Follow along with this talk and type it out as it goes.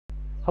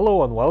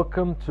Hello and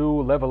welcome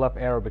to Level Up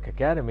Arabic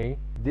Academy.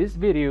 This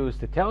video is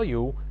to tell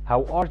you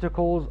how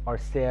articles are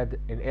said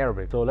in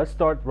Arabic. So let's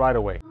start right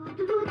away.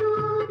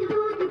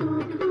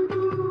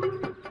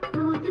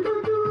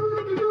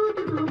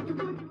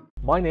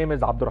 My name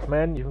is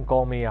Abdurrahman. You can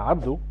call me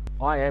Abdu.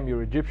 I am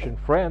your Egyptian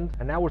friend,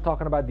 and now we're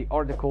talking about the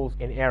articles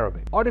in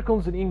Arabic.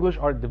 Articles in English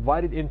are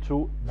divided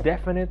into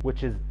definite,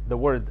 which is the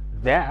word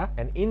the,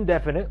 and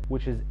indefinite,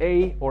 which is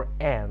a or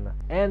an.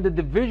 And the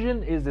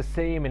division is the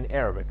same in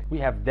Arabic. We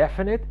have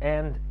definite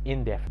and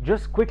indefinite.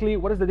 Just quickly,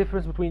 what is the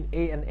difference between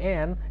a and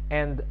an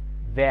and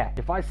that?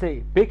 If I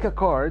say pick a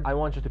card, I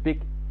want you to pick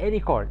any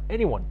card,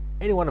 any one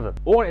of them.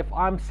 Or if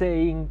I'm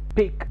saying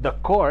pick the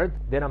card,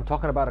 then I'm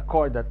talking about a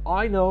card that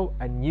I know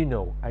and you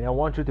know, and I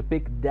want you to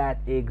pick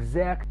that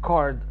exact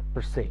card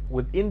per se.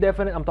 With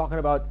indefinite, I'm talking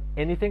about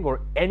anything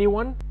or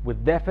anyone.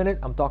 With definite,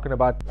 I'm talking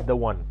about the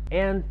one.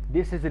 And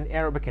this is in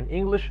Arabic and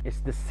English. It's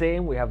the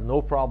same. We have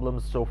no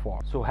problems so far.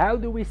 So how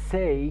do we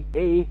say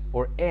a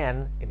or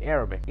an in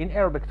Arabic? In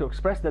Arabic, to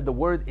express that the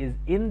word is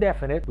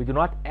indefinite, we do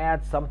not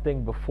add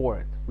something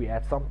before it. We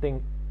add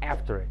something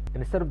after it.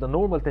 And instead of the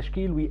normal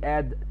tashkil, we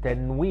add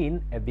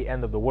tanween at the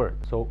end of the word.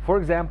 So for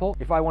example,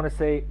 if I want to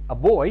say a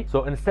boy,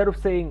 so instead of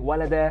saying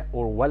walada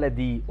or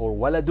waladi or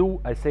waladu,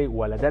 I say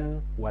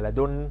waladan,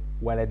 waladun,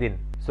 waladin.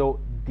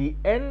 So the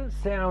n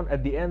sound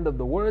at the end of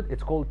the word,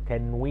 it's called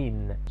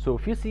tanween. So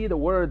if you see the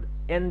word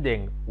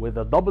ending with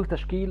a double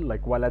tashkil,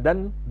 like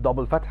waladan,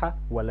 double fatha,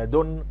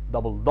 waladun,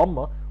 double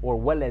dhamma, or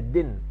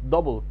waladin,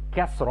 double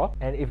kasra,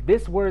 and if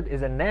this word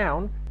is a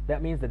noun,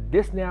 that means that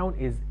this noun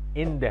is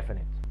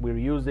indefinite. We're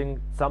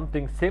using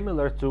something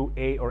similar to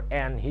a or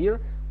an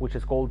here, which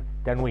is called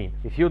tanween.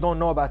 If you don't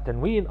know about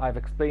tanween, I've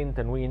explained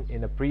tanween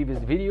in a previous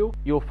video.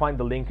 You'll find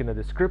the link in the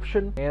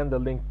description, and the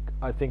link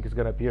I think is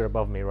going to appear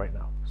above me right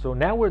now. So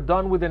now we're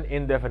done with an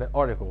indefinite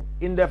article.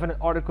 Indefinite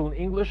article in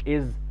English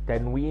is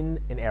tanween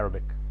in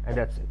Arabic, and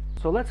that's it.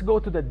 So let's go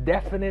to the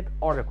definite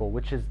article,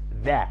 which is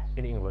the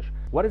in English.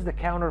 What is the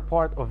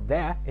counterpart of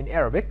the in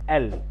Arabic?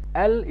 Al.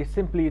 Al is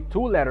simply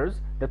two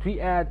letters that we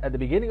add at the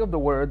beginning of the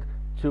word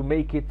to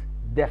make it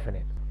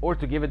definite, or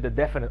to give it the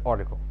definite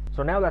article.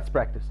 So now let's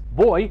practice.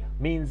 Boy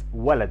means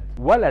walad.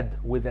 Walad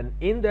with an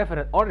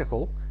indefinite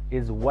article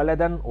is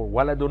waladan or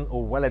waladun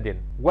or waladin.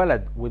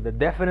 Walad with a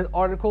definite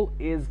article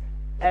is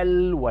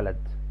al-walad.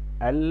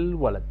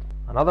 Al-walad.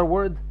 Another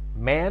word,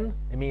 man,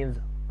 it means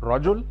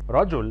rajul.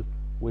 Rajul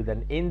with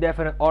an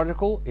indefinite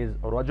article is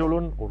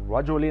rajulun or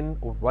rajulin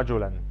or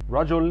rajulan.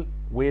 Rajul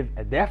with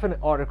a definite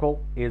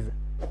article is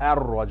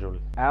ar-rajul.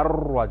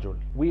 Ar-rajul.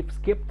 We've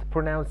skipped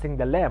pronouncing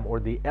the lam or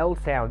the L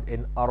sound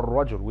in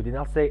ar-rajul. We did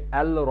not say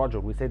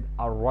al-rajul, we said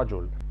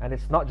ar-rajul. And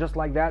it's not just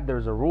like that,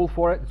 there's a rule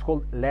for it. It's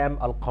called lam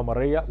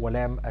al-qamariyya wa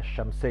lam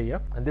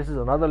al-shamsiyya. And this is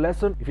another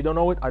lesson. If you don't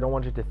know it, I don't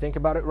want you to think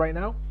about it right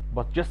now,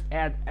 but just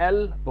add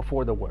L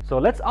before the word. So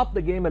let's up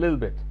the game a little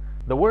bit.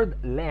 The word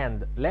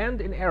land. Land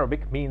in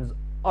Arabic means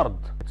ard.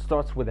 It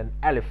starts with an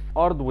alif.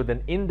 Ard with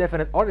an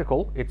indefinite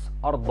article, it's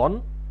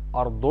ardan,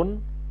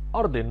 ardun,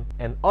 ardin,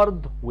 and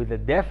ard with a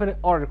definite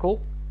article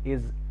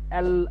is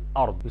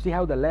al-ard. You see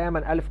how the lam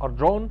and alif are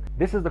drawn?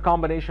 This is the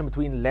combination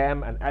between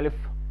lam and alif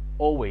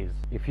always.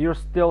 If you're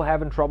still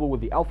having trouble with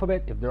the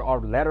alphabet, if there are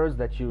letters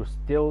that you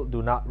still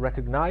do not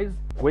recognize,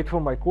 wait for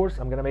my course.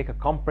 I'm gonna make a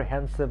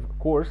comprehensive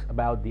course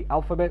about the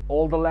alphabet,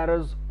 all the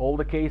letters, all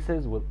the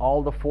cases, with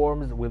all the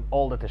forms, with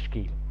all the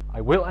tashkil. I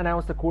will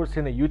announce the course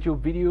in a YouTube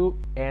video,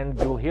 and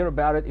you'll hear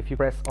about it if you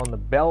press on the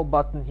bell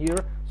button here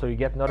so you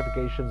get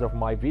notifications of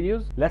my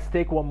videos. Let's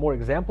take one more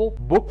example.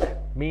 Book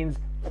means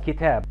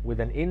kitab. With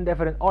an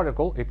indefinite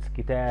article, it's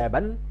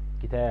kitaban,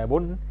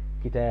 kitabun,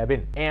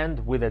 kitabin.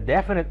 And with a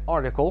definite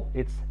article,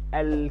 it's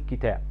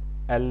al-kitab,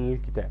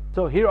 al-kitab.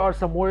 So here are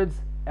some words: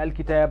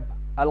 al-kitab,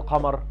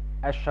 al-qamar,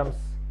 al-shams,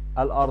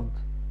 al-ard,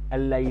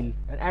 al-layl.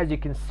 And as you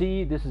can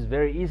see, this is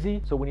very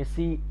easy. So when you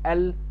see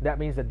al, that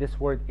means that this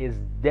word is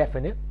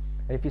definite.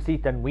 And if you see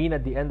tanween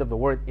at the end of the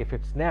word, if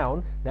it's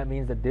noun, that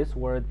means that this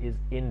word is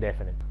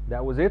indefinite.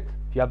 That was it.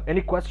 If you have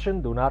any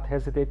question, do not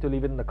hesitate to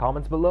leave it in the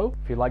comments below.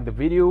 If you like the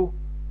video,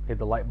 hit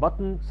the like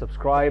button,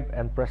 subscribe,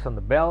 and press on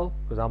the bell,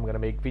 because I'm going to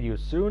make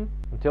videos soon.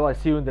 Until I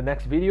see you in the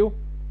next video,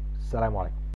 Assalamu alaikum.